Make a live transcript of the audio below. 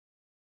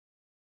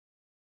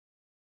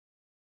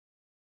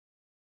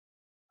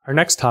Our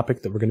next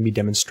topic that we're going to be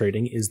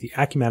demonstrating is the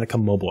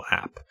Acumatica mobile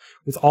app.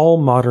 With all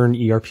modern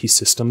ERP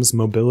systems,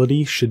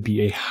 mobility should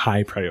be a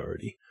high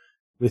priority.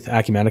 With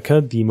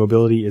Acumatica, the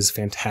mobility is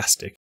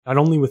fantastic, not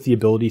only with the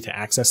ability to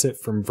access it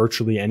from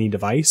virtually any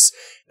device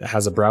that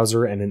has a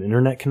browser and an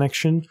internet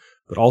connection,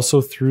 but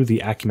also through the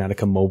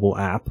Acumatica mobile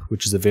app,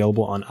 which is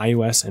available on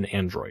iOS and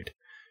Android,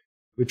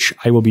 which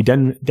I will be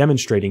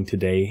demonstrating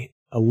today,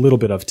 a little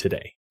bit of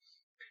today.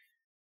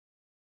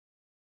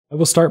 I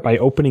will start by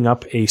opening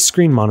up a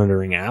screen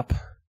monitoring app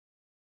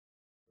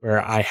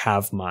where I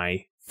have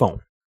my phone.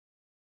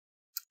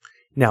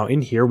 Now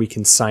in here we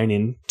can sign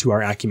in to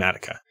our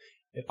Acumatica.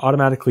 It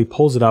automatically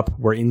pulls it up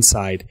where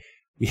inside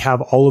we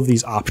have all of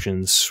these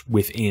options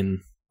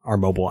within our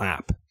mobile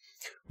app.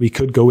 We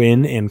could go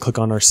in and click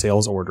on our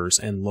sales orders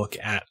and look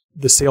at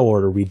the sale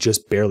order we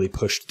just barely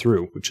pushed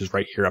through, which is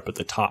right here up at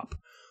the top.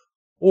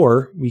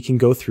 Or we can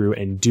go through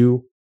and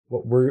do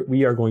what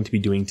we are going to be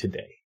doing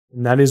today.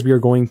 And that is we are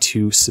going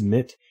to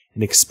submit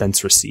an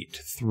expense receipt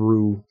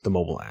through the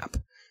mobile app.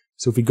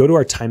 So if we go to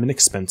our time and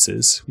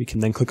expenses, we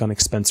can then click on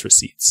expense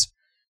receipts.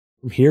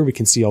 From here, we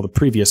can see all the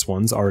previous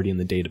ones already in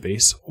the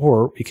database,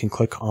 or we can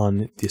click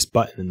on this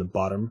button in the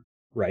bottom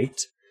right,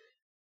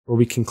 where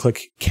we can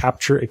click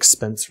capture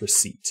expense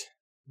receipt.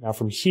 Now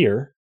from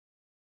here,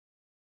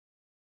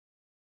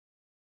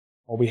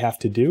 all we have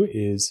to do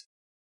is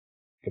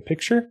take a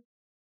picture,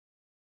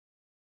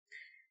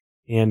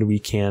 and we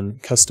can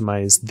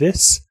customize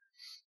this.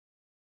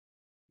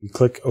 We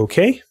click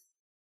OK.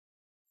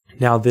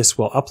 Now this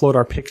will upload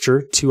our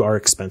picture to our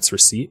expense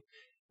receipt,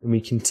 and we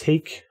can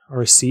take our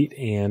receipt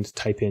and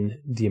type in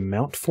the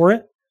amount for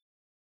it.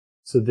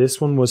 So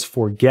this one was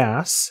for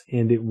gas,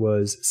 and it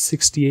was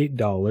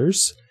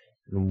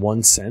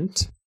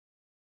 $68.01.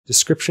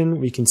 Description,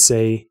 we can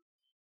say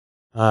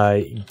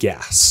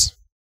gas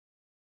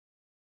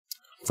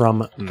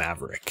from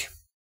Maverick.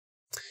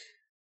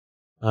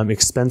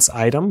 Expense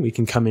item, we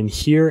can come in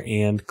here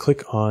and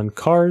click on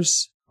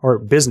cars or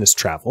business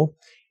travel,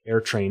 air,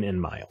 train, and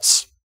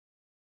miles.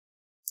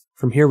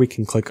 From here, we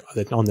can click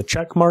on the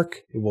check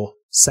mark. It will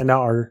send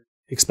out our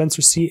expense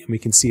receipt, and we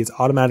can see it's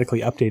automatically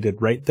updated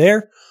right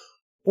there.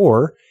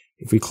 Or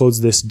if we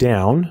close this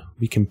down,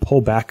 we can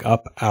pull back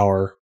up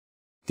our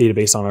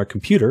database on our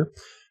computer,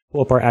 pull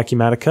up our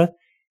Acumatica,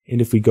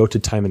 and if we go to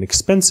time and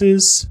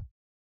expenses,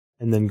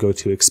 and then go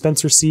to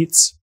expense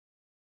receipts,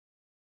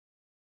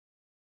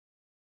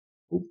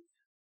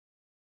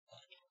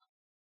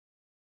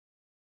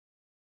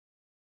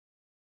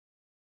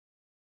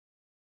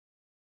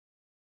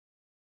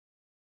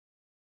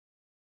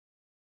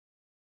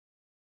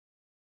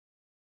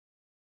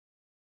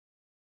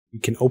 we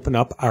can open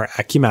up our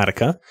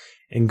Acumatica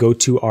and go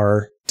to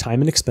our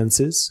time and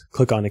expenses,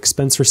 click on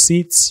expense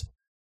receipts,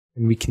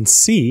 and we can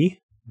see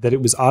that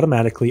it was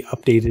automatically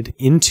updated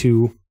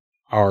into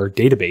our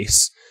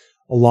database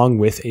along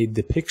with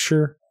the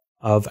picture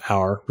of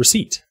our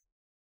receipt.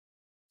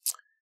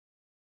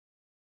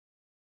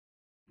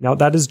 Now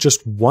that is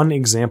just one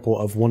example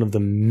of one of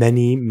the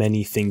many,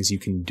 many things you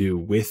can do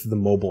with the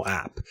mobile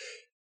app.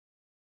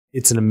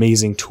 It's an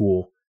amazing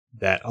tool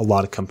that a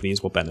lot of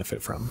companies will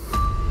benefit from.